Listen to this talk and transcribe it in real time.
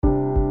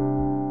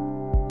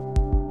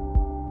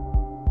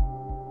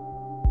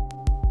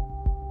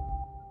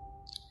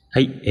は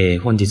い、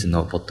本日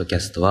のポッドキャ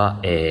スト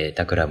は、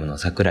タクラムの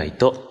桜井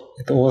と、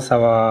大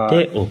沢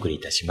でお送りい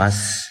たしま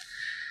す。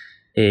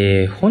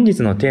本日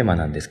のテーマ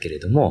なんですけれ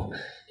ども、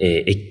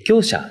越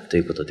境者と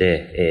いうこと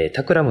で、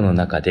タクラムの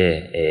中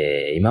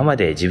で、今ま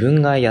で自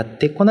分がやっ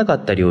てこなか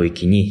った領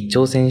域に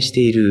挑戦し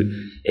てい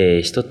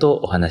る、人と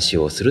お話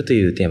をすると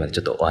いうテーマでち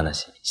ょっとお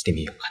話しして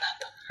みようかな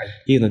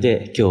というの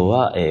で、今日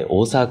は、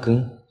大沢く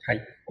ん、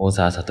大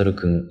沢悟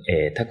くん、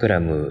タクラ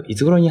ムい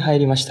つ頃に入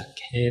りましたっ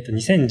け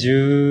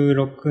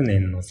？2016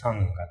年の3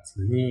月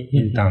に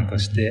インターンと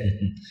して。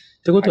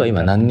ってことは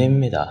今何年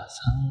目だ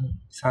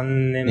 ?3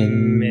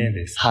 年目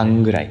です、ね。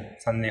半ぐらい。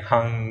3年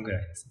半ぐら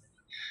いです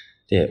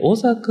ね。で、大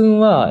沢くん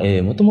は、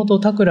もともと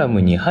タクラ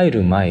ムに入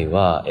る前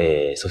は、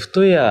ソフ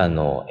トウェア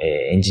の、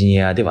エンジ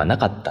ニアではな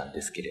かったん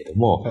ですけれど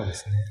も、そうで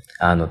すね。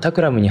タク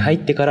ラムに入っ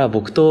てから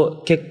僕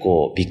と結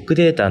構ビッグ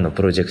データの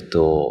プロジェク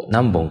トを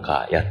何本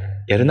か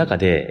やる中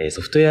で、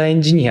ソフトウェアエ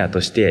ンジニア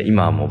として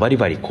今はもうバリ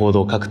バリコー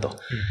ドを書くとい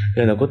う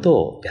ようなこと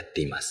をやっ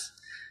ています。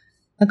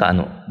なんか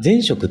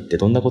前職って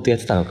どんなことやっ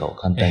てたのかを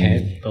簡単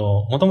に。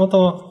もとも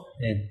と、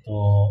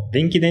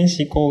電気電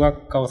子工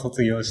学科を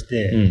卒業し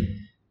て、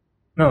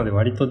なので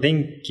割と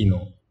電気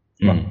の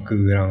バック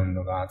グラウン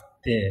ドがあっ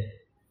て、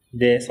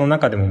で、その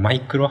中でもマ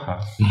イクロ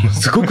波。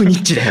すごくニ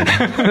ッチだよね。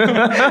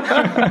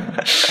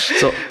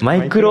そう、マ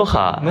イクロ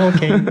波の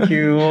研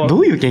究を。ど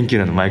ういう研究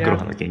なのマイクロ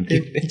波の研究っ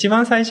て。一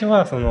番最初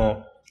は、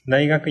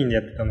大学院で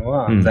やってたの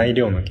は、材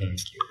料の研究で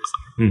す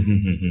ね。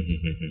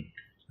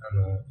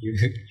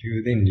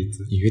誘電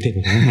率。誘電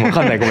率わ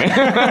かんない、ごめん。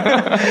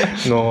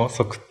の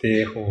測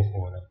定方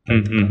法だった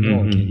りとか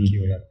の研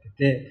究をやって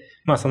て、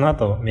まあその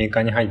後メー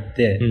カーに入っ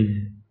て、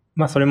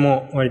まあそれ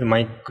も割とマ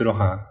イクロ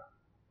波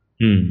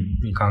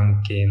に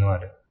関係のあ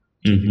る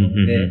企業で、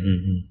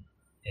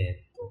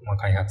まあ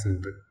開発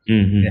部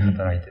で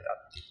働いてたっ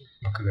ていう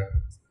バックグラウンド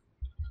です。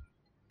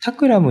タ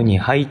クラムに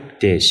入っ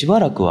てしば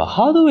らくは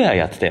ハードウェア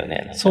やってたよ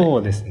ね。そ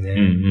うですね。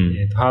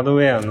ハードウ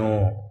ェア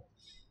の、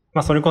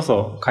まあそれこ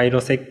そ回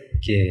路設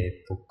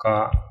計と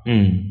か、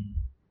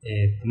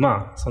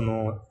まあ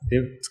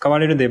使わ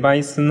れるデバ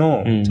イス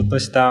のちょっと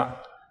し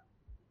た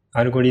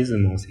アルゴリズ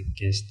ムを設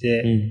計し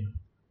て、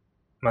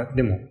まあ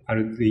でもア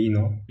ルドゥイー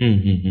ノ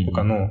と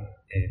かの、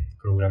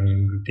プログラミ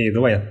ング程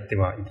度はやって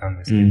はいたん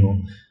ですけど、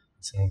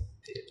その程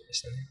度で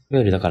したね。いわ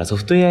ゆるだからソ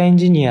フトウェアエン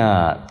ジニ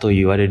アと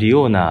言われる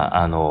よう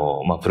な、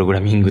まあプログラ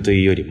ミングと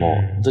いうよりも、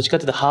どっちか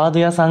というとハード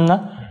屋さん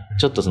が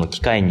ちょっとその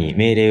機械に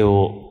命令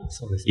を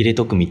入れ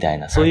とくみたい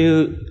な、そう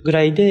いうぐ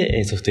らい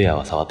でソフトウェア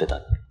は触ってた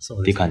っ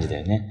ていう感じだ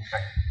よね。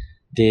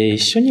で、一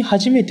緒に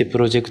初めてプ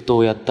ロジェクト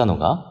をやったの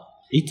が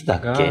いつだ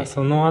っけ？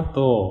その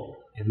後、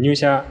入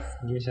社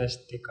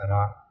してか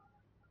ら、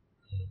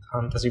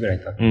半年ぐらい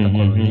経った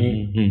頃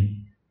に、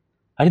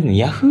あれね、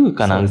Yahoo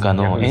かなんか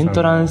のエン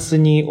トランス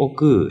に置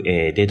く、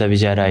データビ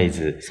ジュアライ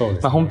ズ、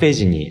まあ、ホームペー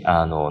ジに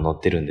載っ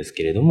てるんです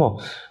けれども、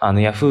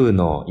Yahoo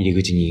の入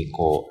り口に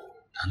こう、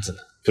なんつうん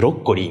だ、ブロ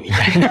ッコリーみ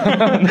たい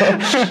な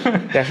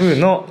Yahoo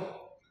の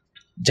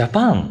ジャ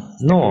パン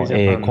の、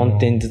コン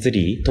テンツツ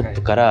リートッ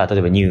プから、例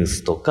えばニュー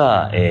スと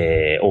か、オ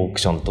ーク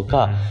ションと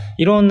か、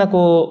いろんな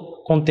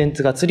こう、コンテン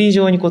ツがツリー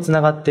上にこう繋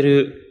がって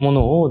るも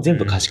のを全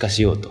部可視化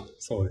しようと。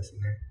そうです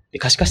ね。で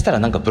可視化したら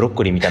なんかブロッ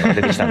コリーみたいなの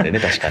が出てきたんだよね、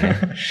確かね。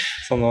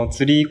その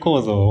ツリー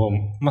構造を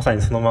まさ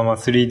にそのまま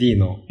 3D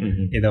の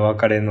枝分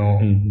かれ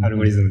のアル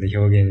ゴリズムで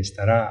表現し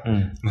たら、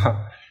ま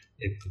あ、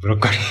ブロッ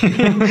コリ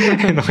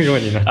ーのよう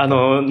になった。ブ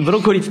ロ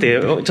ッコリーって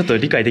ちょっと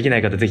理解できな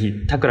い方、ぜ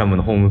ひタクラム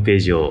のホームペー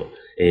ジを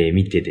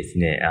見てです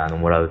ね、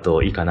もらう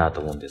といいかな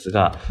と思うんです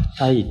が、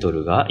タイト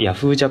ルが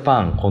Yahoo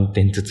Japan コン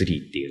テンツツ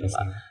リーっていうの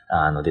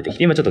が、出てき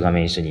て、今ちょっと画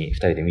面一緒に2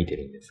人で見て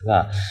るんです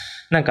が、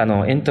なんか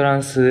エントラ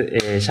ン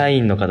ス、社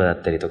員の方だ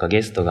ったりとか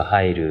ゲストが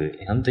入る、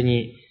本当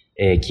に、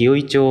清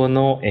井町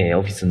の、オフ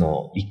ィス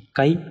の1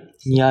階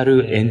にあ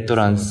るエント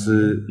ラン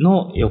ス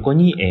の横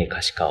に、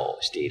可視化を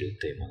している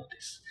というもの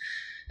です。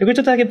で、これち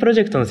ょっとだけプロ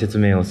ジェクトの説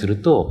明をする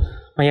と、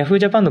Yahoo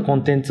Japan のコ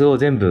ンテンツを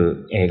全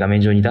部、画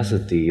面上に出すっ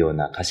ていうよう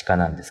な可視化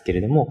なんですけ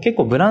れども、結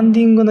構ブランデ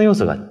ィングの要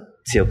素が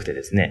強くて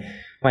ですね、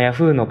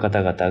Yahoo の方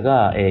々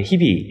が、日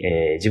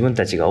々、自分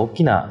たちが大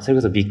きな、それ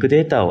こそビッグ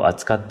データを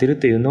扱っている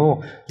というの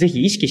をぜ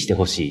ひ意識して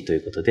ほしいとい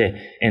うことで、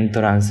エン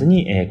トランス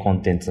に、コ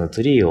ンテンツの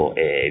ツリーを、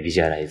ビ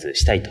ジュアライズ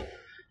したいとい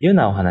うよう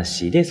なお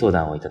話で相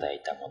談をいただい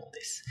たもの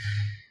です。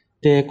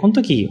で、この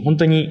時、本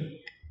当に、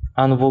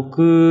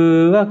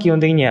僕は基本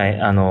的には、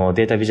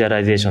データビジュア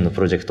ライゼーションの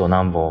プロジェクトを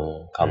何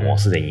本かもう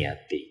すでにや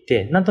ってい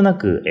て、なんとな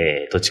く、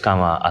土地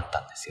感はあった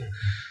んですよ。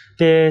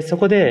で、そ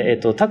こで、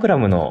タクラ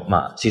ムの、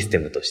システ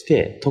ムとし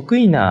て、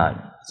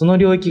その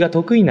領域が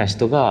得意な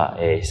人が、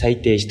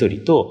最低一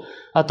人と、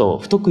あと、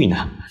不得意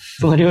な、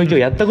その領域を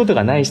やったこと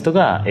がない人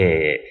が、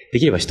で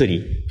きれば一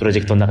人、プロジ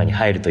ェクトの中に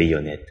入るといい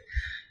よね。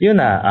いうよう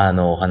な、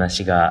お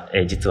話が、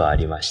実はあ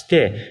りまし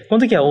て、こ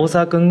の時は大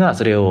沢くんが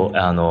それを、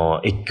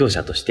越境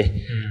者として、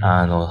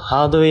ハ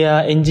ードウェ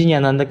アエンジニア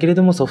なんだけれ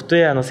ども、ソフトウ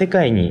ェアの世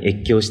界に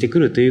越境してく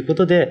るというこ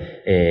と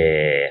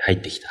で、入っ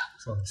てきた。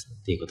そうですね。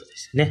っていうことで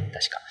すよね、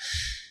確か。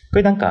こ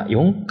れなんか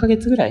4ヶ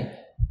月ぐらい？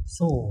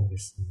そうで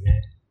す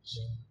ね。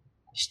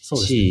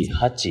7、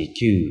8、9、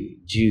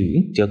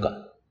10、違う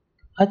か。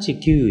8、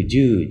9、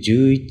10、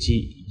11、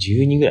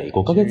12ぐらい、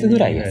5ヶ月ぐ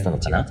らいやってたの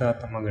かな。1月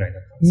頭ぐらいだ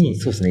った。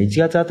そうですね。1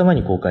月頭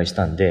に公開し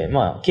たんで、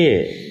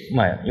計、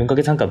4ヶ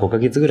月半か5ヶ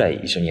月ぐら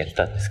い一緒にやって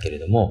たんですけれ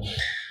ども、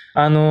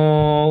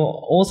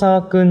大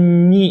沢く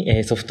ん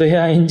に、ソフトウ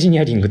ェアエンジニ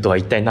アリングとは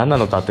一体何な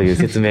のかという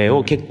説明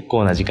を結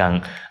構な時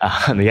間、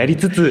やり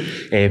つつ、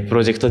プ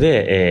ロジェクト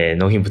で、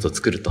納品物を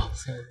作ると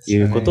い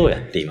うことをや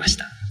っていまし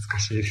た。懐か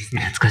しいです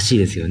ね。懐かしい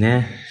ですよ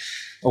ね。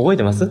覚え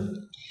てます？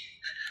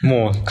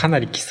もうかな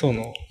り基礎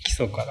か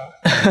ら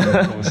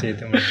教え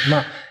てもらっ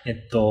て。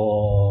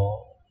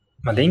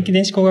電気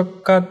電子工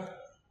学科、ちょ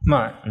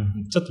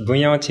っと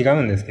分野は違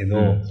うんですけ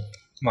ど、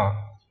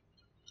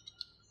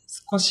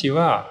少し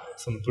は、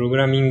そのプログ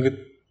ラミング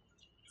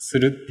す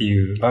るって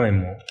いう場面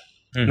も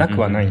な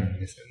くはないん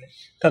ですよね。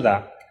た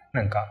だ、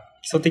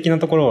基礎的な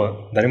とこ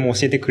ろを誰も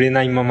教えてくれ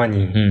ないまま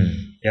に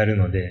やる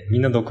ので、み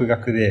んな独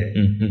学で、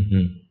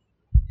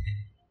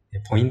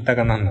ポインター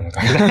が何なの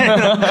かみたい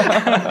な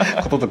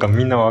こととか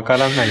みんなわから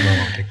ないまま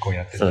結構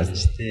やってたり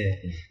し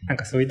て、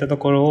そういったと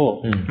ころ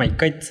を、一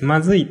回つ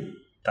まずい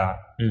た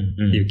っ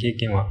ていう経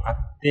験はあ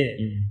って、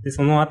で、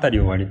そのあたり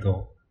を割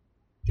と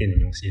丁寧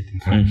に教えて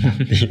もらった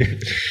っていう。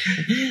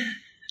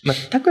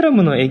タクラ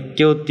ムの越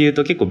境っていう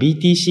と結構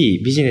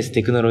BTC、ビジネス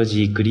テクノロ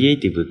ジークリエイ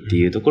ティブって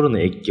いうところ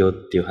の越境っ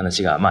ていう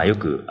話が、よ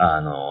く、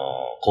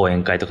講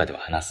演会とかでは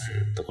話す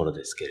ところ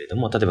ですけれど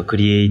も、例えばク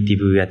リエイティ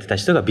ブやってた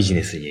人がビジ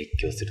ネスに越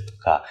境すると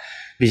か、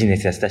ビジネ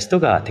スやってた人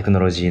がテクノ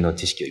ロジーの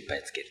知識をいっぱ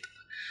いつけるとか。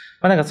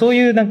そう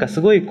いう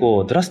すごい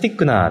ドラスティッ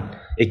クな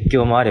越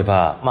境もあれ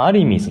ば、ある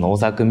意味その大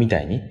沢くんみた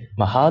いに、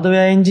ハードウェ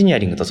アエンジニア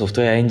リングとソフ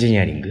トウェアエンジニ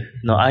アリング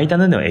の間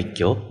での越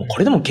境、こ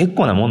れでも結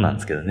構なもんなん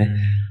ですけどね。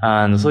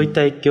そういっ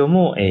た越境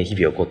も日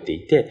々起こって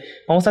いて、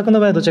大沢くんの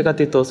場合はどちらか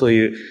というとそう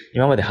いう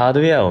今までハード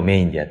ウェアをメ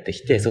インでやって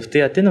きて、ソフト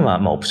ウェアっていうのは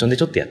オプションで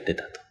ちょっとやって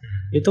たと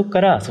いうとこ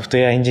からソフト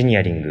ウェアエンジニ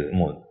アリング、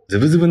もうズ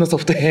ブズブのソ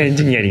フトウェアエン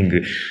ジニアリン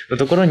グの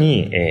ところ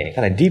に、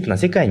かなりディープな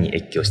世界に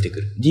越境してく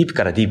る。ディープ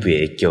からディープ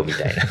へ越境み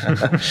たい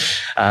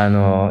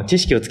な。知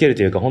識をつける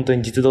というか本当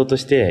に実動と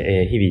し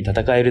て、日々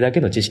戦えるだ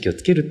けの知識を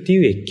つけるってい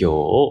う越境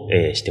を、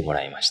しても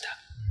らいました。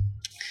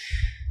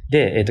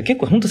で、結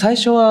構本当最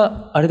初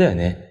はあれだよ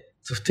ね。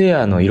ソフトウェ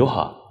アのいろ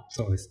は。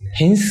そうですね。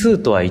変数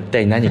とは一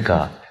体何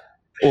か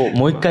を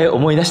もう一回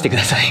思い出してくだ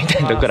さいみた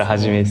いなところから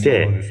始めて。そ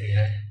うですね。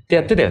で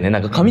やってたよね。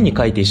紙に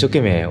書いて一生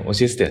懸命教え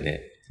てたよ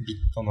ね。ビッ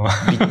トの。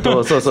ビッ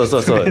ト、そう。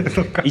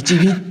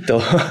1ビット。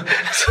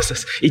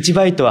1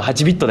バイトは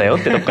8ビットだよ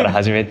ってとこから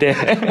始めて。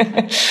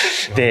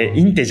で、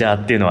インテジャー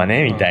っていうのは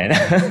ね、みたいな。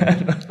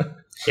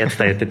やっ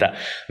てた。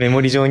メ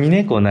モリ上に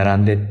ね、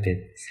並んでっ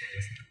て。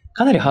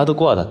かなりハード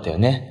コアだったよ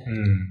ね。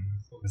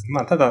そうです。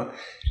ただ、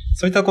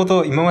そういったこと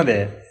を今ま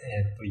で、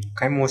一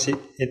回も教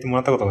えても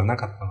らったことがな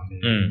かったの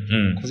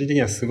で、個人的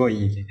にはすごい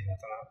いい経験だっ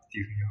たなって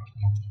いうふうには思って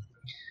ま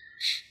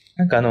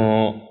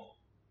す。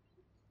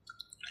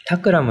タ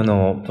クラム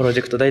のプロジ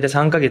ェクト大体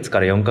3ヶ月か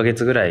ら4ヶ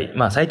月ぐらい、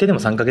最低でも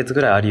3ヶ月ぐ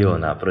らいあるよう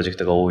なプロジェク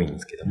トが多いんで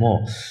すけど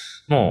も、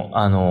もう、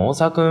大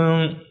沢く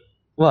ん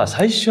は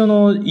最初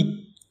の1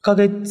ヶ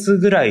月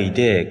ぐらい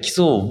で基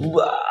礎をブ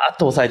ワーッと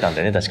抑えたん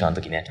だよね、確かあの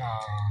時ね。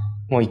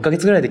もう1ヶ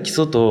月ぐらいで基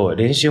礎と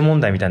練習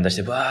問題みたいに出し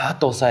てブワーッ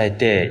と抑え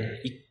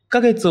て、1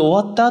ヶ月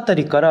終わったあた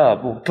りから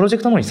もうプロジェ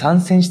クトの方に参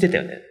戦してた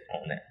よね。も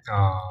うね。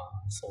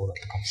そうだっ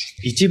たかもし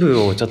れない。一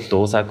部をちょっ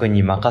と大沢くん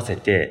に任せ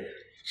て、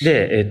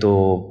で、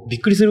びっ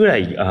くりするぐら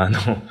い、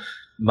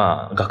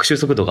学習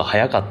速度が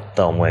速かっ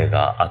た思い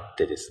があっ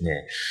てです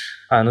ね。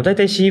だい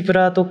たい C プ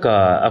ラと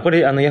か、こ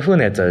れYahoo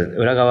のやつは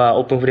裏側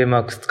オープンフレーム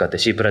ワークス使って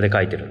C プラで書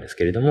いてるんです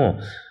けれども、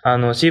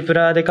C プ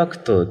ラで書く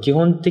と基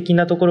本的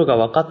なところが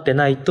分かって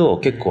ないと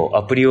結構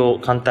アプリを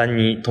簡単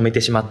に止め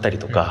てしまったり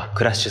とか、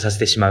クラッシュさせ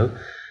てしまう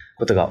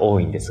ことが多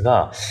いんです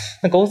が、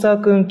大沢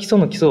くん基礎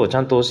の基礎をち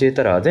ゃんと教え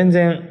たら全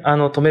然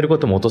止めるこ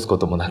とも落とすこ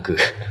ともなく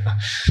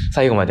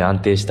最後まで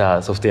安定し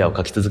たソフトウェアを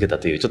書き続けた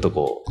というちょっと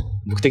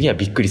僕的には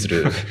びっくりす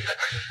る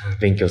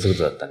勉強するこ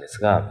とだったんです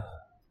が、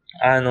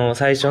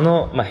最初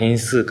の変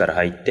数から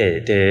入って、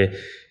で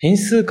変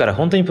数から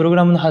本当にプログ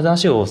ラムの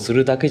話をす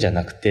るだけじゃ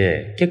なく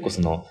て、結構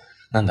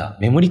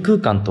メモリ空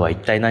間とは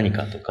一体何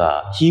かと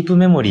か、ヒープ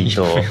メモリー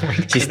と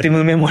システ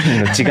ムメモリ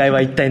ーの違い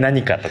は一体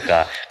何かと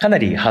か、かな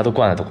りハード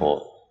コアなと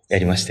こや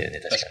りましたよね、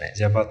確かね。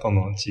Java と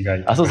の違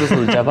い。そう、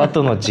Java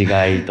との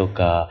違いと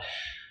か、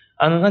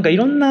い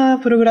ろんな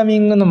プログラミ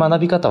ングの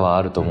学び方は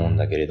あると思うん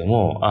だけれど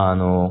も、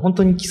本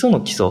当に基礎の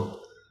基礎、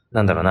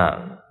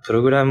プ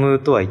ログラム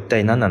とは一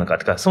体何なのか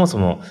とか、そもそ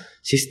も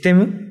システ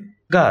ム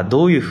が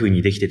どういう風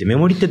にできてて、メ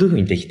モリってどういう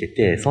風にできて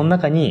て、その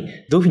中に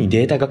どういう風に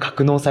データが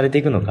格納されて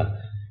いくのか。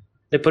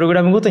で、プログ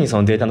ラムごとにそ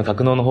のデータの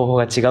格納の方法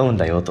が違うん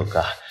だよと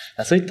か、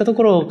そういったと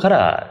ころか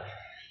ら、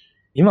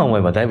今思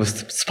えばだいぶ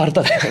スパル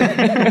タだよね。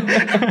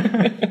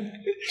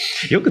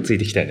よくつい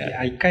てきたよね。い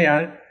や、一回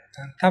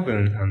多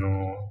分、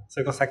そ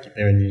れこそさっき言っ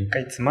たように、一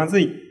回つまず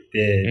いて、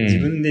自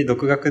分で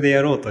独学で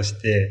やろうとし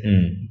て、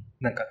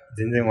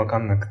全然わか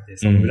んなくて、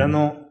その裏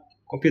の、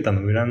コンピューター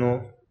の裏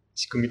の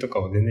仕組みとか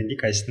を全然理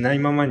解してない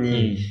まま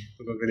に、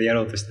独学でや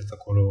ろうとしてたと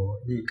こ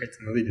ろに一回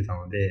つまずいてた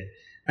ので、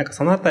なんか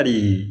そのあた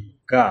り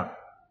が、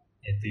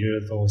いろ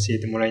いろと教え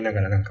てもらいな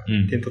がら、なんか、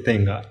点と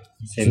点が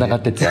繋が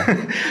ってった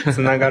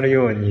繋がる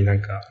ようにな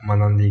んか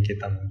学んでいけ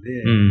たの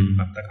で、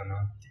あったかな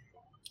っていうの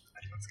はあ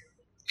りますけど。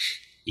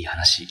いい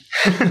話。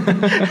そう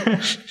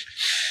で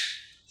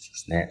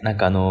すね。なん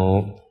か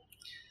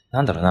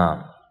なんだろう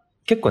な。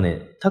結構ね、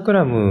タク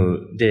ラ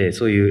ムで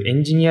そういうエ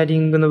ンジニアリ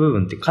ングの部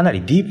分ってかな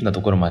りディープな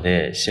ところま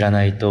で知ら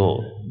ない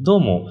と、どう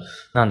も、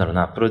なんだろう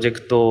な、プロジェ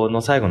クト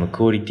の最後の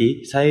クオリテ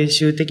ィ、最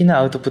終的な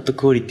アウトプット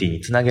クオリティ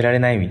につなげられ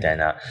ないみたい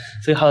な、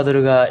そういうハード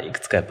ルがいく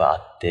つかやっぱあ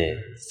って、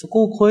そ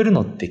こを超える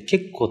のって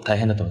結構大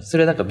変だと思う。そ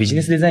れはなんかビジ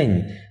ネスデザイ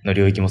ンの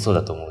領域もそう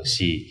だと思う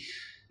し、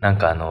なん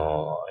かい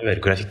わゆ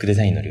るグラフィックデ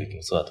ザインの領域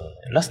もそうだと思う。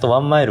ラスト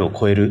1マイルを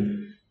超える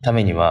た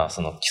めには、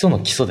その基礎の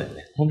基礎だよ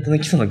ね。本当に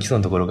基礎の基礎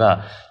のところ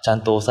がちゃん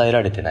と抑え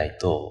られてない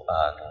と、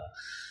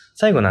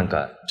最後なん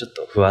かちょっ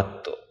とふわ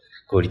っと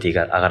クオリティ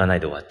が上がらない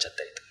で終わっちゃっ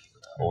たりという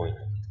ことが多い。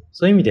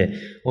そういう意味で、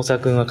大沢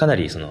くんはかな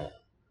り正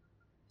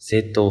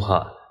統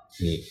派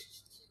に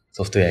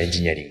ソフトウェアエン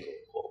ジニアリング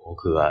を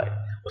僕は教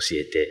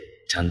えて、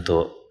ちゃん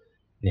と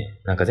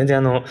ね、なんか全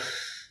然言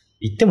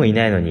ってもい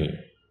ないのに、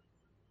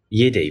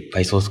家でいっ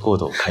ぱいソースコー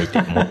ドを書い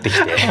て持ってき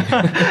て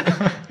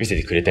見せ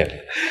てくれたよ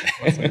ね。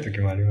そういう時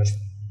もありました。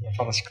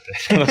楽しく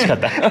て。楽しかっ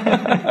た。で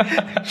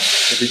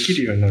き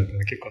るようになると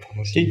結構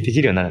楽しい。でき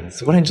るようになるんです。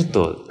そこら辺ちょっ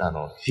と、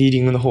フィー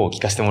リングの方を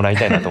聞かせてもらい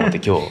たいなと思って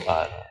今日、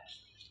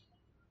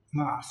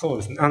まあそう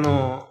ですね。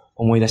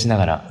思い出しな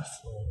がら。そ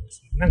うで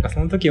すね。なんかそ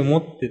の時思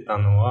ってた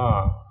の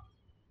は、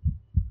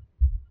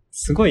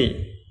すごい、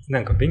な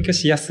んか勉強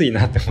しやすい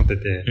なって思って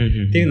て、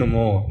っていうの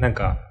も、なん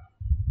か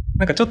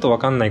ちょっとわ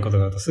かんないこと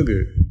だとすぐ、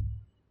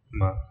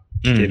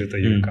聞けると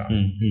いうか、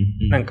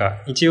なん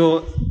か一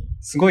応、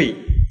すごい、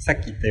さっ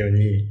き言ったよう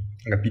に、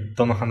なんかビッ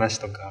トの話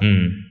とか、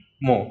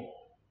も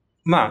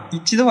う、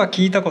一度は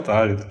聞いたこと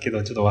あるけ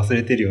ど、ちょっと忘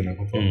れてるような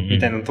こと、み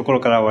たいなところ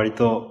から割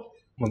と、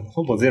もう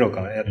ほぼゼロ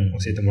から教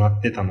えてもら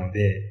ってたの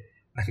で、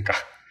なんか、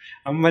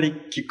あんまり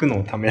聞く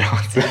のをためらわ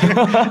ず、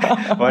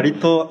割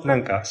と、な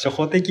んか、初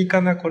歩的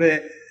かな、こ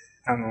れ、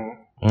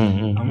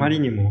あまり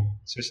にも、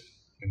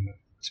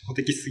初歩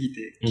的すぎ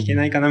て聞け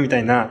ないかなみた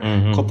いな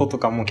ことと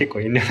かも結構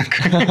遠慮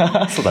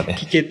なくそうだね。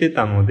聞けて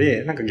たの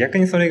で、なんか逆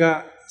にそ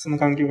の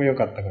環境が良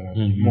かったかなって、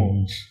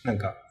もう、なん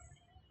か、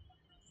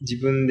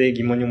自分で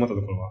疑問に思った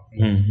ところは、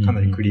か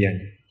なりクリアに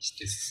し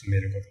て進め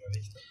ることがで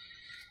きた。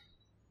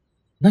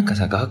なんか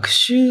さ、学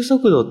習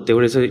速度って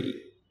俺そうい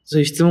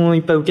う質問をい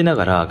っぱい受けな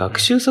がら、学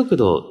習速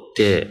度っ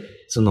て、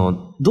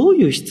どう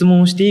いう質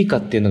問をしていいか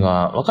っていうの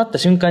が分かった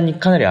瞬間に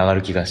かなり上が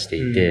る気がして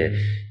いて、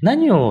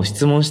何を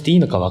質問していい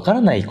のか分か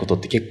らないことっ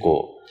て結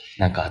構、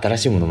なんか新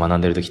しいものを学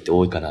んでる時って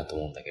多いかなと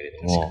思うんだけれ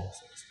ども、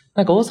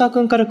なんか大沢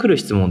くんから来る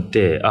質問っ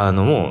て、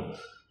も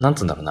う、なん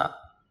つうんだろうな、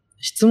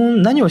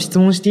何を質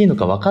問していいの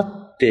か分か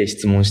って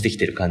質問してき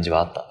てる感じ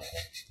はあったんだよね。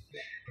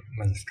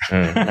何ですか？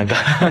なん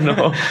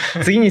か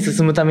次に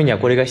進むためには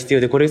これが必要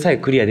で、これさえ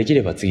クリアでき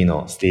れば次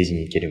のステージ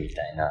に行けるみ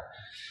たいな。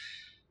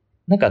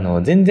なん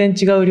か全然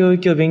違う領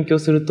域を勉強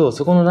すると、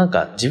そこのなん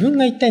か自分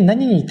が一体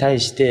何に対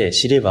して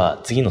知れ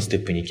ば次のステ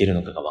ップに行ける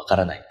のかがわか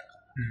らないと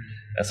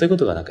か、そういうこ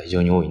とがなんか非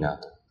常に多いな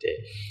と思っ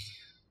て。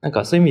なん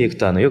かそういう意味でいく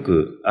と、よ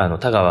く、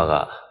田川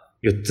が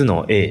4つ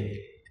の A、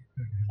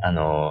ア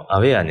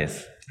ウェアネ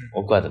ス、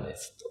オークワードネ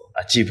スと、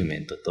アチーブメ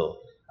ントと、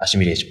アシ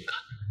ミュレーションか。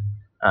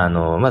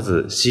ま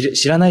ず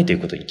知らないという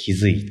ことに気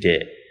づい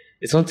て、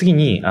その次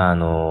に、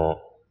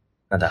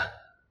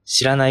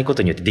知らないこ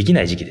とによってでき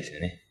ない時期ですよ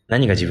ね。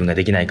何が自分が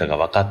できないかが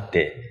分かっ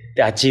て、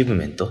で、アチーブ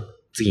メント。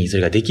次にそ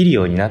れができる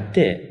ようになっ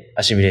て、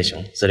アシミュレーシ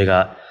ョン。それ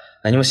が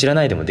何も知ら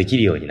ないでもでき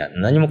るようになる。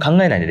何も考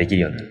えないででき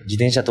るようになる。自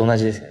転車と同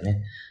じですよ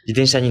ね。自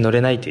転車に乗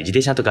れないっていう、自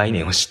転車と概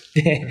念を知っ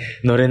て、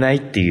乗れない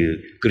ってい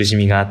う苦し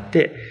みがあっ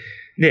て、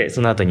で、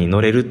その後に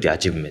乗れるっていうア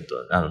チーブメント、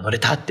乗れ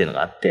たっていうの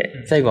があっ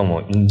て、最後はも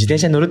う自転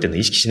車に乗るっていうのを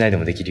意識しないで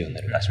もできるように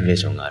なるアシミュレー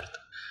ションがあると。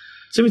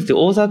そういう意味で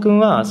大沢くん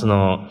は、アウ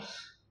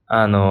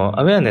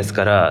ェアネス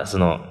から、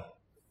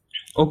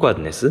オークワー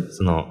ドネス、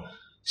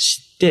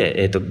知っ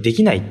て、で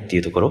きないってい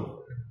うとこ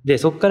ろで、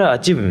そこからア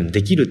チーブメント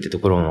できるってと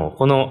ころの、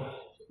この、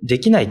で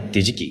きないって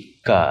いう時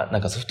期が、な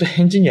んかソフトウェ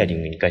アエンジニアリ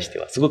ングに関して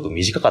はすごく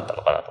短かった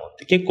のかなと思っ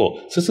て、結構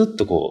ススッ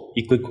とこう、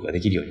一個一個が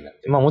できるようになっ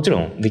て、もちろ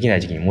んできな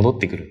い時期に戻っ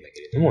てくるんだ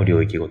けれども、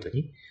領域ごと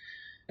に。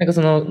なん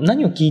か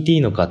何を聞いてい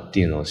いのかっ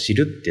ていうのを知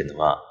るっていうの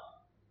は、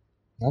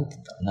なんて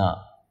言ったら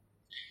な、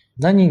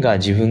何が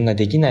自分が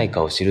できない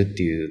かを知るっ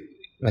ていう、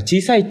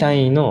小さい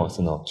単位の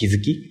気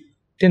づき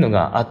っていうの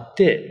があっ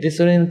て、で、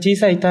それの小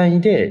さい単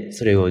位で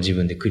それを自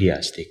分でクリ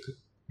アしていく。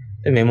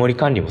で、メモリ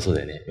管理もそう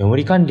だよね。メモ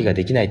リ管理が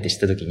できないって知っ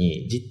たとき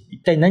に、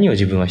一体何を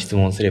自分は質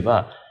問すれ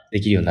ば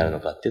できるようになるの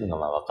かっていうの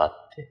が分か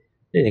って、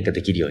で、なんか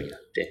できるようになっ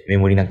て、メ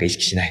モリなんか意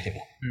識しないでも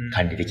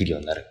管理できるよ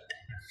うになるみたい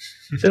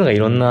な。そういうのがい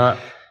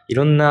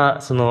ろんな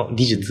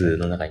技術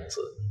の中に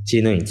知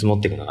恵のように積も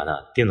っていくのか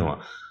なっていうの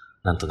は、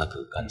なんとな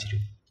く感じる。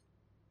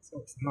そ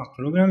うです。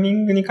プログラミ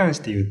ングに関し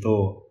て言う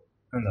と、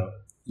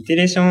イテ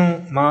レーシ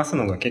ョン回す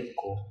のが結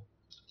構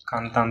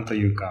簡単と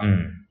いうか、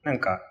なん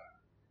か、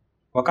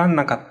わかん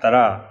なかった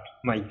ら、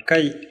まあ一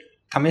回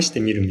試して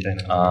みるみたい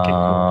なのが結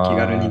構気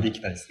軽にで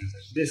きたりするん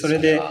ですよ。で、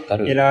それで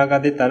エラーが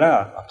出た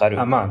ら、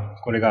ま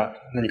あこれが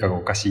何かが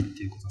おかしいっ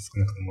ていうことは少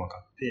なくとも分か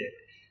って、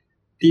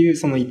っていう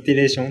そのイテ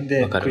レーション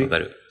で、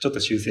ちょっ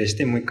と修正し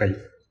てもう一回っ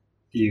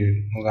て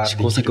いうのができ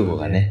るので。試行錯誤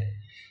がね。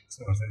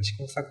そうなんです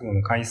ね。試行錯誤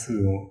の回数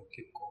を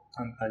結構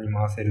簡単に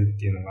回せるっ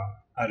ていうのが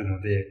ある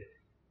ので、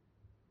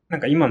な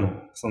んか今の、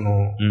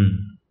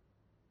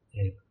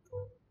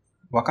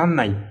わかん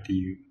ないって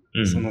い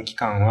う、その期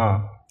間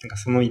は、なんか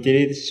そのイテ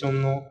レーショ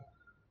ンの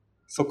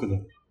速度に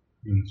も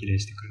比例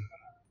してくるから、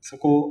そ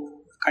こを、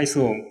回数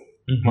を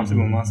回せ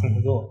ば回す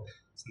ほど、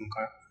その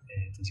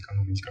時間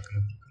が短くな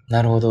っていく。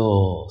なるほ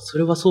ど。そ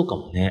れはそうか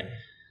もね。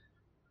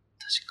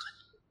確か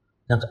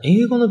に。なんか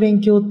英語の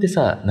勉強って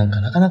さ、なんか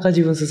なかなか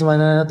自分進ま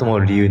ないなと思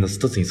う理由の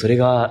一つにそれ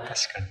が、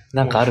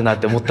なんかあるなっ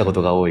て思ったこ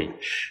とが多い。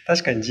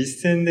確かに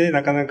実践で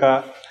なかな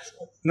か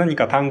何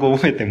か単語を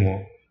覚えて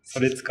も、そ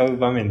れ使う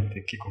場面っ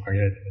て結構限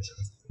られてるしま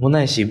す。も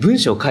ないし、文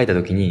章を書いた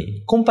とき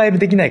に、コンパイル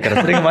できないか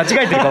らそれが間違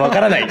えてるかわか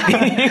らないって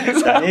いう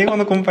さ。英語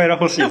のコンパイラ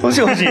ー欲しい、欲し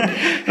い欲しい。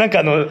なん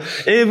か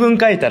英文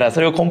書いたら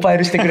それをコンパイ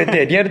ルしてくれ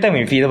て、リアルタイム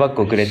にフィードバッ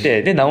クをくれ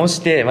て、で、直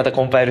して、また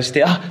コンパイルし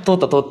て、あ、通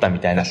ったみ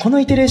たいな。この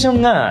イテレーショ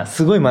ンが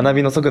すごい学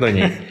びの速度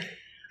に、そういう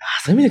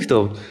意味でいく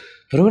と、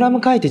プログラ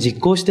ム書いて実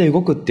行して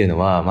動くっていうの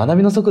は、学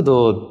びの速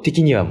度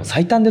的にはもう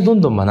最短でど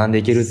んどん学んで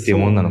いけるっていう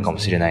ものなのかも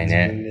しれない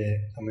ね。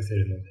自分で試せ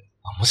るので。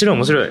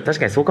面白い。確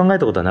かにそう考え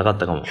たことはなかっ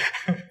たかも。確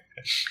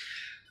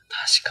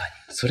か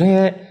に。そ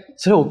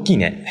れ大きい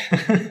ね。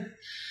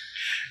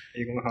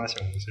英語の話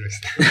は面白いで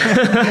す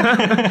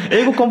ね。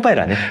英語コンパイ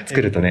ラーね、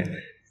作るとね。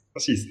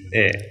欲しいです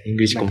ね。イン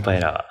グリッシュコンパ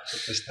イラー。ちょ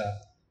っとした、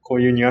こ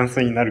ういうニュアン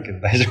スになるけど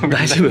大丈夫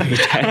み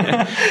たい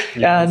な。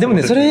いや、でも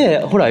ね、それ、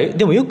ほら、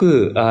でもよ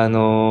く、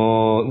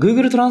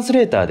Google トランス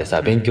レーターで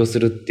さ、勉強す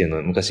るっていうの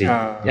を昔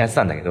やって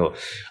たんだけど、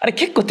あれ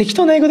結構適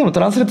当な英語でもト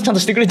ランスレートちゃんと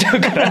してくれちゃ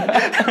うか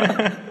ら。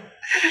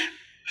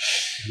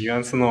ニュア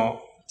ンス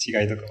の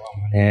違いとかはあ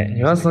んまり。ね、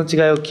ニュアンスの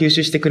違いを吸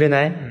収してくれ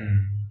ない？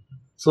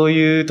そう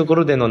いうとこ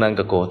ろでのなん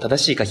かこう、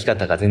正しい書き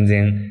方が全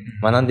然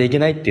学んでいけ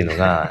ないっていうの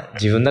が、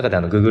自分の中で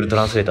Google ト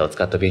ランスレーターを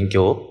使った勉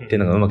強っていう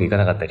のがうまくいか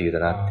なかった理由だ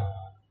なって。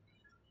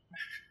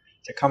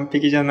じゃあ完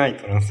璧じゃない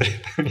トランスレー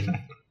ターみたい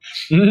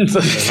な。そ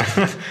うです。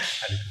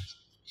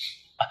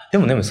で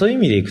もそういう意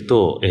味でいく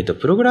と、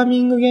プログラ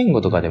ミング言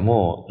語とかで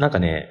も、なんか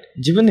ね、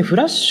自分でフ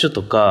ラッシュ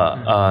と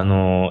か、い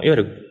わゆ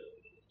る、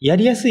や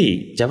りやす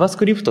い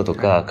JavaScript と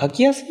か書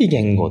きやすい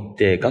言語っ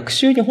て学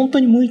習に本当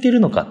に向いて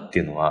るのかって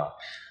いうのは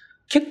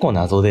結構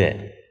謎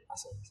で、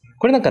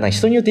これなんかね、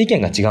人によって意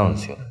見が違うんで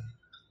すよ。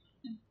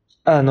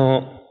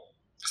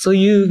そう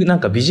いうなん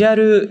かビジュア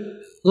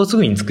ルをす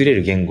ぐに作れ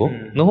る言語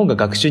の方が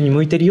学習に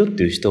向いてるよっ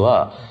ていう人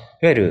は、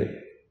いわゆ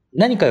る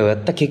何かをや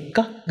った結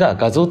果が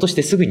画像とし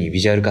てすぐにビ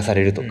ジュアル化さ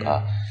れると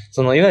か、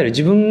そのいわゆる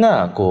自分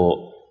が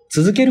こう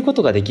続けるこ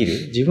とができる、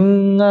自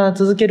分が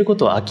続けるこ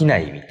とを飽きな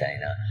いみたいな、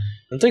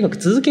とにかく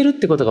続けるっ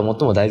てことが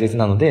最も大切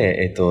なの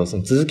で、そ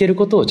の続ける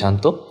ことをちゃ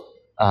んと、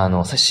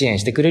支援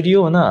してくれる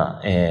よう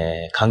な、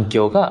環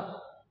境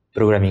が、プ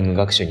ログラミング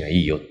学習にはい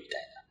いよ、みたいな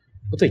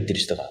ことを言ってる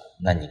人が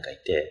何人かい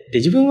て。で、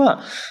自分は、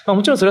まあ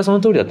もちろんそれはそ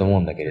の通りだと思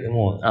うんだけれど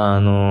も、な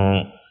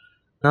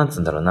んつう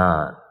んだろう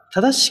な、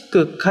正し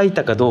く書い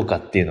たかどうか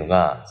っていうの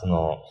が、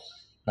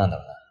なんだ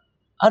ろうな、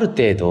ある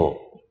程度、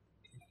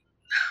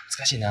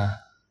難しい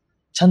な、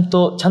ちゃん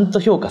と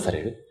評価さ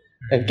れる。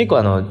結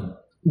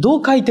構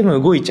どう書いて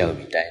も動いちゃう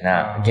みたい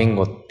な言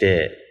語っ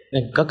て、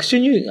学習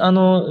に、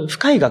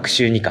深い学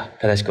習にか、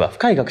正しくは、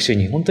深い学習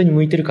に本当に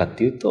向いてるかっ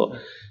ていうと、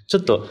ちょ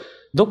っと、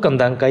どっかの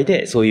段階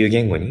でそういう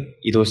言語に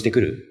移動して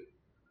くる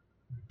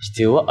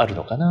必要はある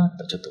のかな、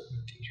とちょっと思っ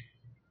ている。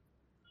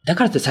だ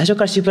からって最初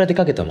から C プラで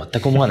書けとは全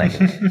く思わないけ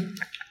ど。まあ、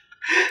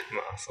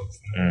そうで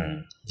すね。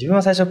自分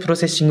は最初はプロ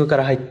セッシングか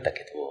ら入ったけ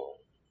ど。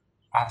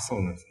そ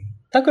うなんですね。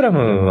タクラ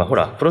ムはほ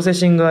ら、プロセッ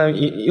シングは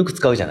よく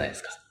使うじゃないで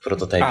すか。プロ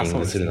トタイピン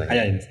グするのに。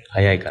早いですね。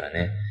早いから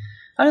ね。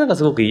あれなんか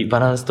すごくいいバ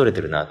ランス取れて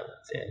るなと思っ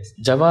て。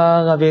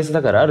Java がベース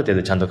だからある程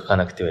度ちゃんと書か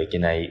なくてはいけ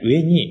ない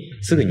上に、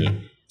すぐに、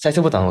再生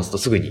ボタンを押すと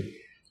すぐに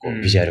こ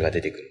うビジュアルが出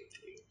てくるって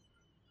いう。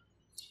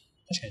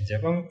確かに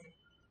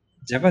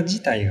Java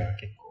自体が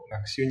結構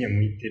学習には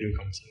向いてる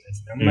かもしれないで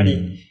すね。あんま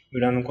り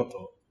裏のこと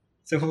を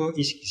それほど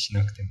意識し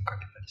なくても書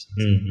けたりしま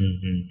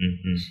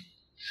す。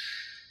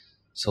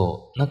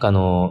そう。なんか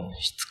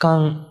質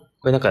感、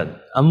これなんか、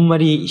あんま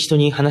り人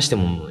に話して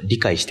も理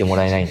解しても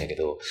らえないんだけ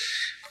ど、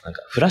なん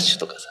かフラッシュ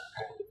とかさ、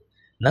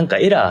なんか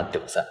エラーあって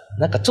もさ、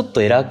なんかちょっ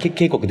とエラー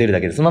警告出る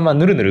だけでそのまま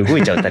ぬるぬる動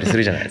いちゃったりす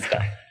るじゃないですか。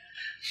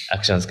ア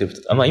クションスクリ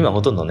プト。まあ今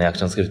ほとんどね、アク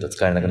ションスクリプト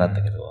使えなくなっ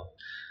たけど、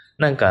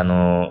なんか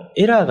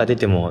エラーが出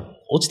ても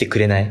落ちてく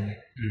れない。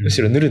む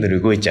しろぬるぬ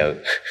る動いちゃう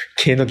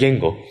系の言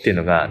語っていう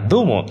のが、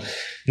どうも、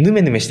ぬ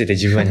めぬめしてて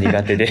自分は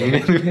苦手で。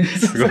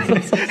すごい。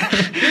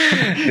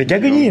で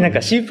逆になん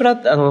か C プラ、オ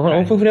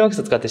ープンフレームワークス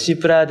を使って C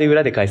プラで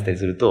裏で返したり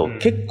すると、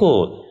結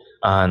構、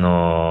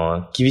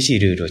厳しい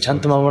ルールをちゃん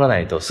と守らな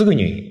いと、すぐ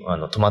に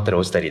止まったり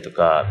落ちたりと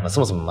か、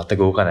そもそも全く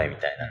動かないみ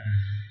たい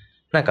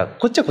ななんか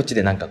こっちはこっち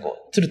でなんかこ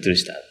う、ツルツル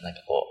した、なん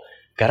かこう、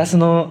ガラス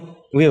の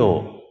上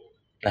を、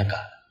なん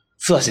か、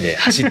素足で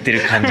走ってる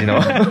感じ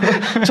の、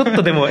ちょっ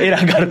とでもエラ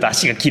ーがあると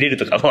足が切れる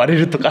とか割れ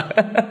るとか、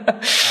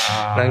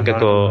なんか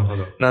こ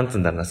う、なんつう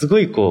んだろうな、すご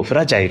いこう、フ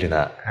ラジャイル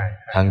な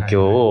環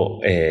境を、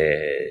作っ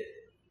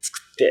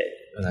て、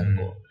なん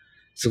かこう、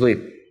すごい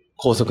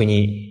高速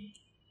に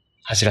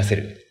走らせ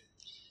る。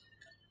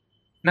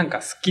なん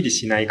かスッキリ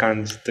しない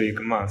感じという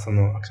か、まあそ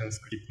のアクションス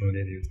クリプトの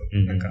例で言うと、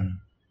なんか、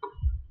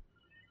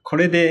こ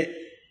れで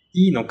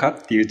いいのか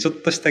っていうちょっ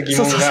とした疑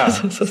問が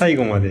最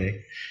後ま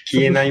で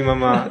消えないま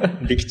ま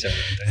できちゃう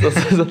み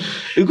たいな。そ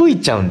う。動い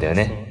ちゃうんだよ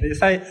ね。で、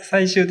最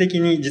終的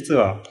に実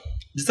は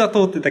通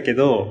ってたけ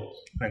ど、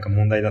なんか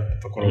問題だった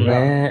ところが、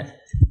原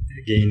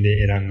因で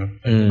エラーになっ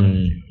たりとかって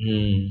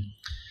いう。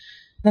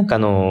なんか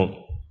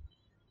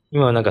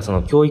今はなんかそ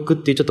の教育っ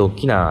ていうちょっと大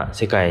きな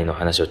世界の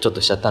話をちょっ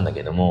としちゃったんだ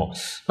けども、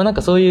まあなん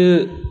かそう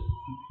いう、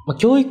まあ、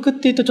教育っ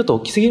ていうとちょっと大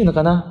きすぎるの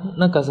かな。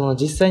なんかその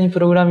実際にプ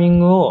ログラミン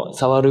グを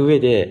触る上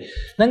で、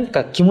なん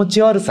か気持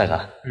ち悪さ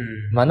が、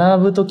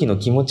学ぶ時の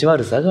気持ち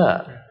悪さ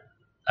が、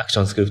アクシ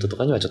ョンスクリプトと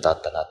かにはちょっとあ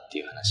ったなって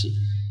いう話。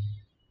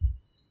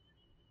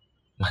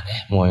まあ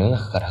ね、もう世の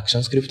中からアクショ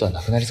ンスクリプトはな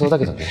くなりそうだ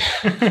けどね。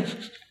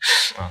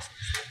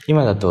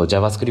今だと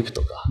JavaScript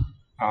とか。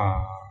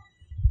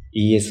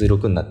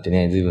ES6 になって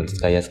ね、随分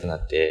使いやすくな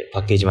って、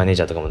パッケージマネー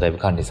ジャーとかもだいぶ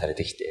管理され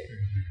てきて。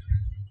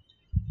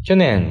去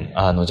年、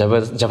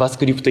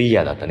JavaScript イ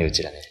ヤーだったね、う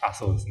ちらね。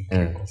そうですね。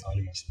結構触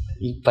りましたね。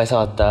いっぱい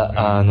触っ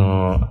た。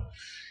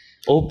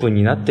オープン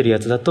になってるや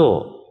つだ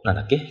と、なん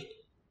だっけ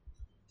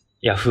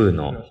 ?Yahoo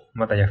の。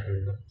また Yahoo の。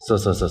そう。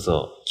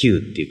Q っ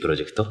ていうプロ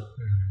ジェクト。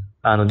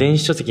電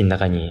子書籍の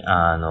中に、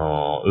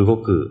動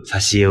く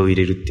挿絵を入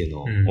れるっていう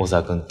のを、大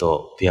沢くん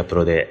とピアプ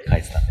ロで書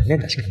いてたんだよ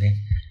ね、確かね。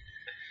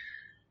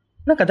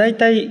なんか大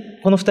体、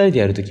この二人で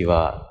やるとき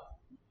は、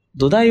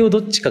土台をど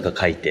っちかが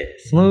書いて、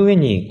その上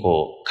に、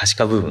こう、可視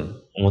化部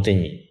分、表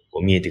に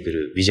こう見えてく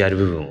るビジュアル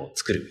部分を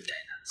作るみたいな、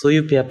そうい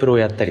うペアプロを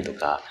やったりと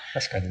か。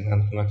確かにな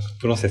んとなく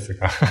プロセス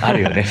が。あ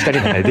るよね。二人の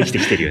中でできて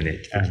きてるよね。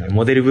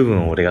モデル部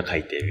分を俺が書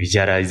いて、ビジ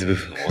ュアライズ部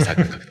分を大沢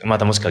くんが書く。ま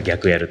たもしくは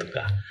逆やると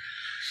か。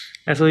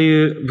そう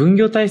いう分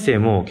業体制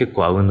も結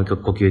構あうんの呼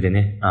吸で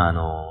ね、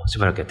し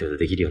ばらくやってると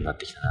できるようになっ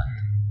てきたな。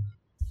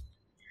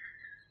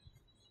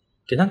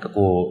で、なんか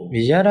こう、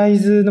ビジュアライ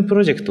ズのプ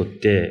ロジェクトっ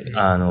て、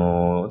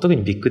特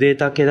にビッグデー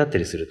タ系だった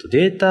りすると、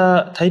大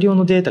量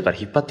のデータから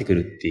引っ張ってく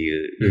るって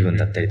いう部分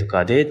だったりと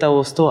か、データ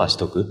をストアし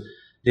とく、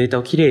データ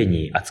をきれい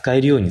に扱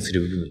えるようにす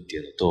る部分ってい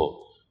うのと、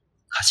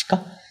可視化？い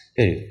わ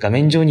ゆる画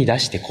面上に出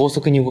して高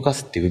速に動か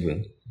すっていう部分。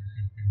いわ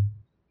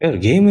ゆる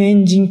ゲームエ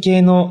ンジン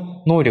系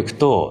の能力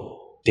と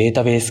デー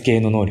タベース系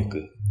の能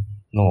力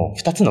の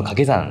二つの掛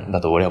け算だ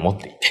と俺は思っ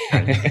ていて。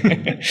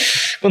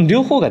この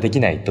両方がで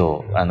きない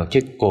と、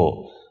結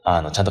構、ち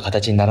ゃんと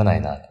形にならな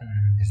いな。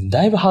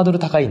だいぶハードル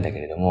高いんだけ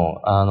れど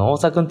も、大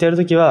沢くんとやる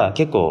ときは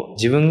結構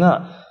自分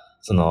が、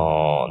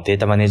デー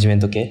タマネジメン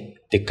ト系、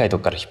でっかいと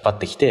こから引っ張っ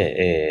てき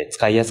て、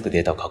使いやすく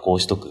データを加工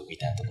しとくみ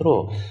たいなところ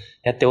を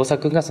やって、大沢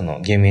くんがそ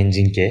のゲームエン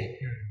ジン系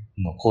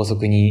の高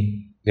速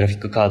にグラフィッ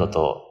クカード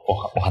と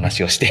お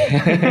話をして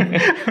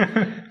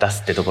出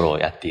すってところを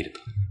やっている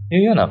とい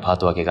うようなパー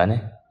ト分けが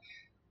ね、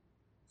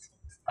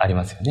あり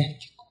ますよね。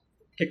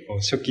結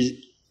構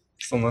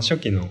その初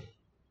期の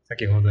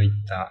先ほど言っ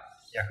た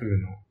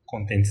Yahoo のコ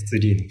ンテンツツ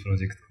リーのプロ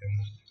ジェクトでも、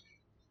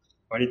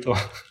割と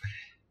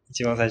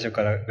一番最初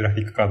からグラフ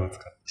ィックカードを使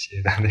ってシェ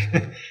ーダーで書いた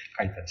り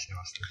して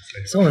ました、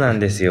ね。そうなん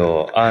です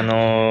よ。グラフ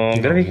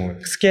ィッ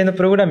クス系の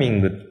プログラミ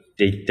ングっ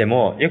て言って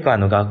も、よく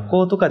学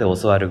校とかで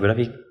教わるグラ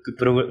フィックス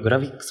プ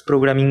ロ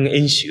グラミング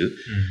演習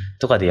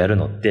とかでやる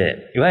のっ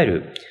て、いわゆ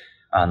る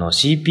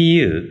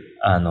CPU、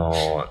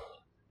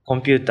コ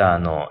ンピューター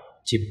の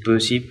チップ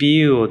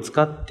CPU を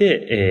使っ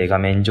て、画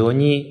面上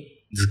に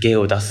図形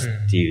を出すっ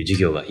ていう授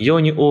業が非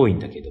常に多いん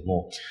だけど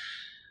も、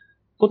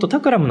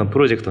タクラムのプ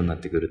ロジェクトになっ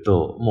てくる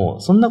と、も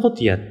うそんなこ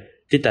とやっ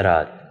てた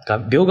ら、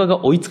描画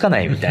が追いつか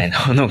ないみたい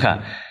なもの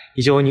が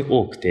非常に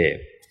多く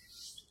て、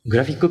グ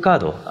ラフィックカー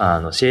ド、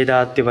シェー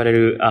ダーって呼ばれ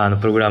る、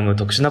プログラム、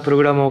特殊なプロ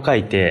グラムを書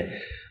いて、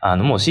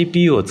もう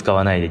CPU を使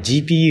わないで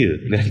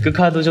GPU、グラフィック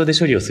カード上で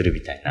処理をする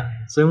みたいな、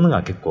そういうもの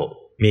が結構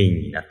メイン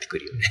になってく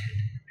るよね。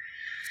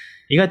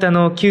意外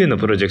とQ の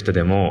プロジェクト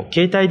でも、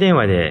携帯電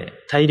話で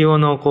大量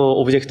の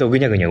オブジェクトをぐ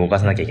にゃぐにゃ動か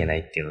さなきゃいけな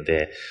いっていうの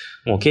で、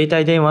もう携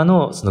帯電話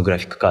のそのグラ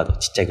フィックカード、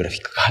ちっちゃいグラフィ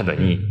ックカード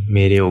に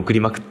命令を送り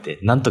まくって、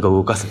なんとか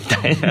動かすみ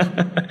たいな。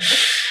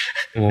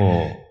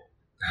もう、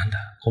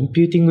コン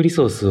ピューティングリ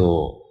ソース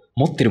を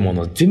持ってるも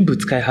のを全部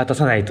使い果た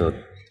さないと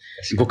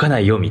動か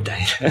ないよみた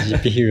いな。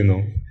GPU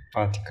の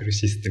パーティクル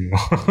システムを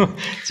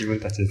自分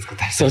たちで作っ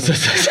たりそう。す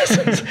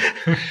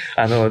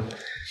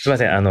いま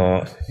せん、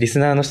リス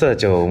ナーの人た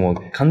ちをもう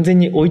完全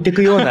に置いてい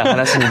くような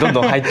話にどん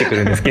どん入ってく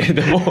るんですけれ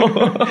ども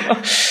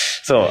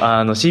そう、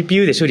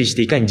CPU で処理し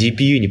ていかに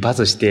GPU にパ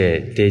スして、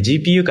で、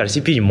GPU から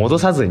CPU に戻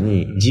さず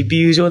に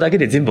GPU 上だけ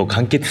で全部を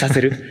完結させ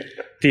るっ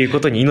ていう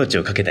ことに命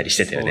をかけたりし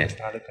てたよね。そう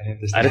です。あれ大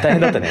変でした、ね。あれ大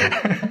変だったね。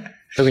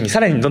特にさ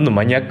らにどんどん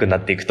マニアックにな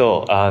っていく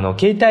と、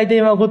携帯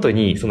電話ごと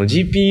に、その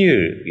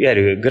GPU、いわゆ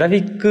るグラフ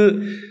ィッ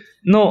ク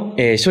の、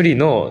処理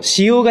の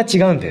仕様が違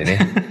うんだよね。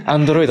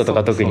Android と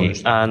か特に。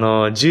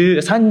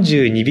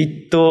32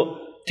ビット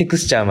テク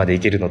スチャーまでい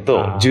けるのと、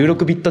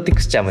16ビットテ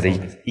クスチャーまで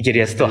いける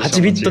やつと、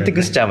8ビットテ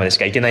クスチャーまでし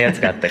かいけないやつ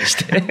があったりし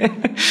て。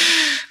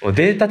もう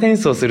データ転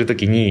送すると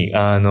きに、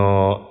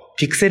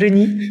ピクセル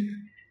に、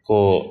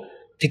こ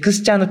う、テク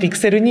スチャーのピク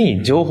セル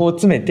に情報を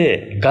詰め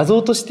て、画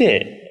像とし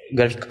て、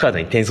グラフィックカード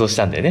に転送し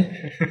たんだよ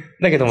ね。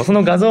だけどもそ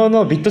の画像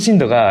のビット深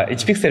度が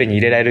1ピクセルに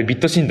入れられるビッ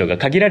ト深度が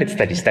限られて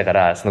たりしたか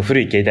ら、その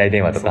古い携帯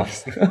電話とか。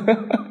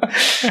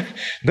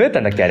どうやった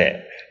んだっけあ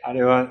れ。あ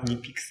れは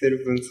2ピクセ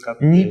ル分使っ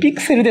て。2ピ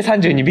クセルで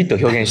32ビットを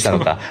表現したの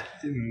か。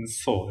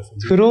そうですね。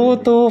フロー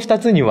トを2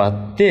つに割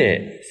っ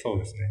て、そう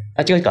です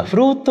ね。違うか。フ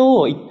ロート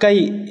を1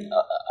回、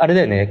あれ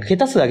だよね。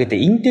桁数上げて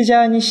インテジ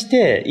ャーにし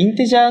て、イン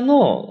テジャー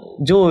の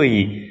上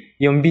位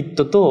4ビッ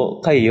ト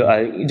と上位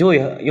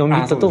4ビ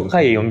ットと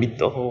下位4ビッ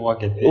トを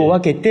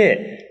分け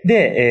て、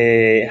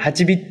で、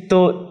8ビッ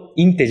ト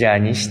インテジャー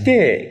にし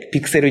て、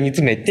ピクセルに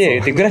詰め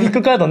て、で、グラフィッ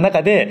クカードの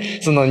中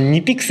で、その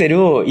2ピクセ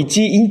ルを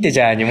1インテ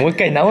ジャーにもう一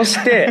回直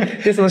して、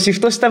で、そのシ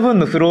フトした分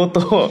のフロート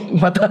を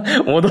ま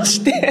た戻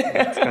して、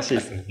懐かしい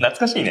ですね。懐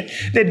かしいね。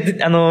で、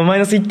マイ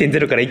ナス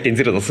 1.0 から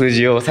 1.0 の数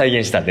字を再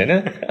現したんだよ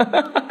ね。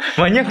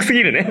マニアックす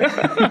ぎるね。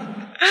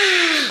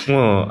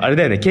もう、あれ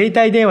だよね、携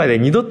帯電話で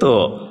二度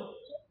と、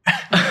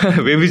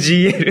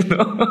WebGL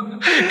の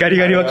ガリ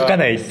ガリは書か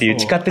ないっていう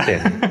誓ってた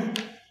よね。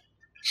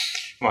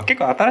まあ結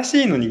構新し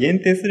いのに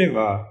限定すれ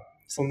ば、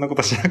そんなこ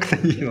としなく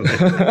ていいので、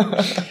ま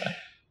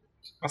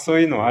あそう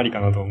いうのはありか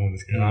なと思うんで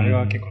すけど、あれ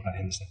は結構大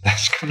変でした。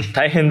確かに。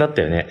大変だっ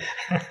たよね。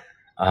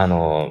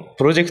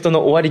プロジェクト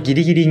の終わりギ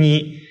リギリ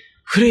に、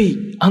古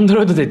いアンド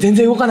ロイドで全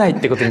然動かないっ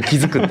てことに気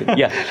づくって。い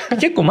や、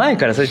結構前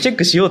からそれチェッ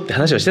クしようって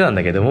話をしてたん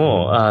だけど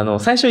も、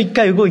最初一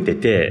回動いて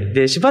て、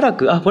で、しばら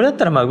く、これだっ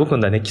たらまあ動く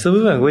んだね、基礎部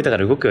分が動いたか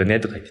ら動くよね、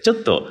とか言って、ちょっ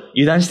と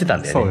油断してた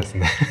んだよね。そ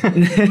うです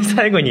ね。で、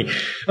最後に、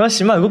よ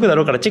し、まあ動くだ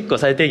ろうからチェックを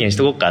最低限し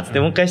とこうか、つって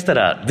もう一回した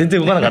ら、全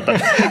然動かなかっ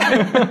た。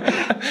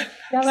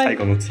やばい。最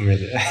後の詰め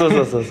で。そう。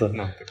なんと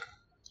か。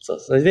そう、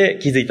それで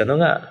気づいたの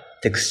が、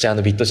テクスチャー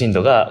のビット深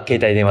度が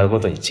携帯電話ご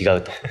とに違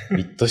うと。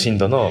ビット深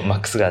度のマッ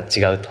クスが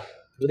違うと。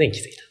ということに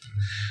気づい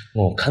た。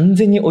もう完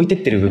全に置いて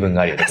ってる部分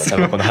があるよね、多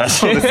分この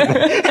話。そうですね。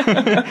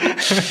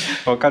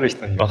わかる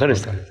人に。わかる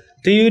人に。っ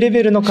ていうレ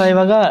ベルの会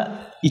話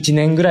が1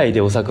年ぐらい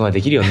で大沢くんは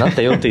できるようになっ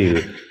たよとい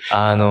う、そ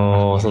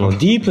のデ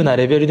ィープな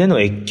レベルでの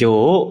越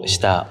境をし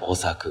た大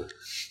沢くん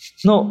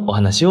のお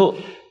話を、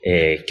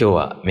今日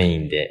はメイ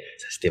ンで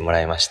させても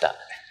らいました。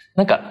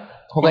なん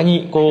か、他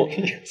にこ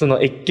う、そ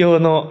の越境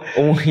の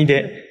思い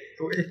出、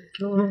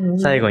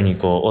最後に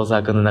こう、大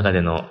沢くんの中で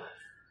の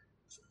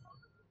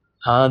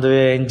ハードウ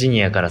ェアエンジ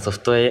ニアからソ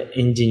フトウェア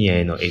エンジニア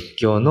への越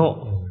境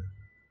の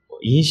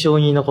印象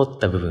に残っ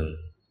た部分。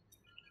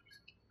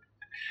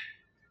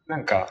な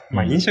んか、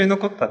まあ印象に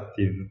残ったっ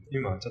ていうの、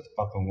今ちょっと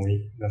パッと思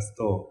い出す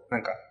と、な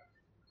んか、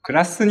ク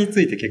ラスに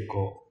ついて結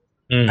構、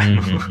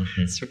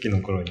初期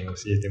の頃に教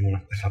えてもら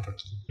ってた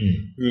時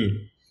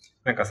に、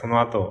なんかそ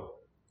の後、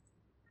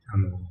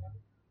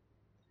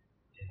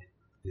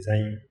デザイ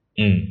ン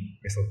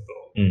メソッ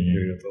ドをい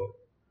ろいろと、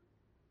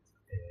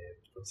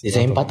デ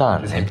ザインパター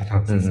ンね。デザインパター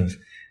ン、デザ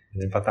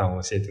インパターン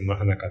を教えても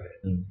らう中で、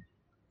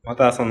ま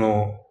たそ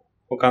の、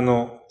他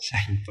の社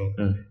員と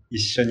一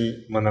緒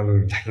に学ぶ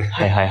みたいな。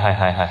は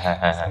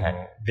い。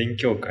勉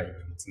強会にも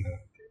つながっ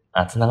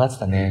て。つながって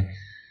たね。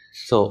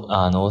そう、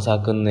大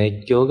沢くんの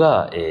越境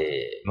が、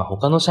まあ、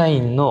他の社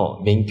員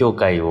の勉強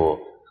会を、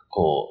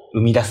こう、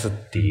生み出すっ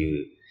て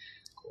いう、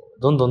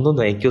どんど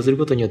ん越境する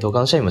ことによって他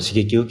の社員も刺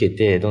激を受け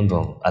て、どんど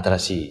ん新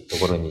しいと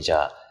ころにじ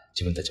ゃあ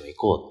自分たちも行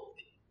こう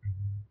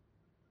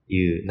って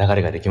いう流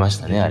れができまし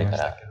たね、あれか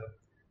ら。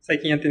最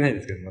近やってない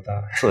ですけど、また。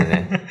そうだ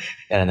ね。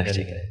やらなくち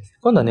ゃいけないです。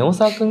今度はね、大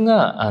沢くん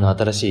が、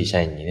新しい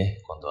社員にね、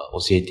今度は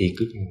教えてい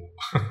く。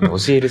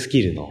教えるス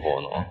キルの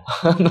方の、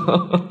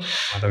ま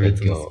た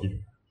別のスキ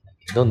ル。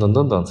どん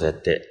どんそうや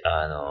って、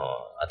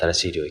新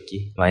しい領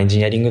域、まあエンジ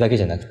ニアリングだけ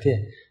じゃなく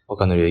て、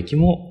他の領域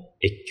も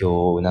越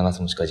境を促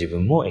す、もしくは自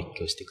分も越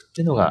境していくっ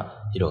ていうのが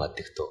広がっ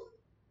ていくと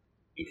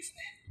いいです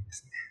ね。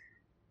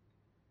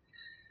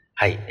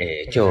はい、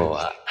今日は、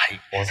はい、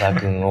大沢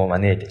くんを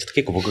招いて、ちょっと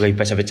結構僕がいっ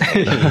ぱい喋っちゃった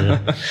けど、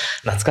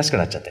懐かしく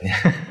なっちゃってね。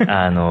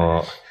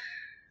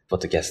ポ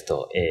ッドキャス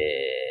ト、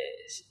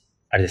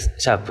あれです、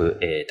シャープ、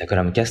タク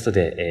ラムキャスト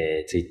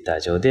で、ツイッター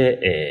上で、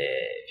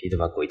フィード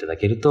バックをいただ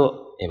ける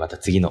と、また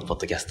次のポッ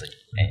ドキャストに、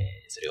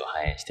それを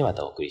反映してま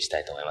たお送りした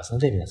いと思いますの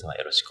で、皆様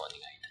よろしくお願いい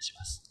たし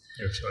ます。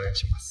よろしくお願い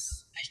しま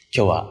す。はい、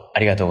今日はあ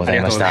りがとうござ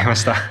いました。ありが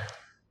とうございました。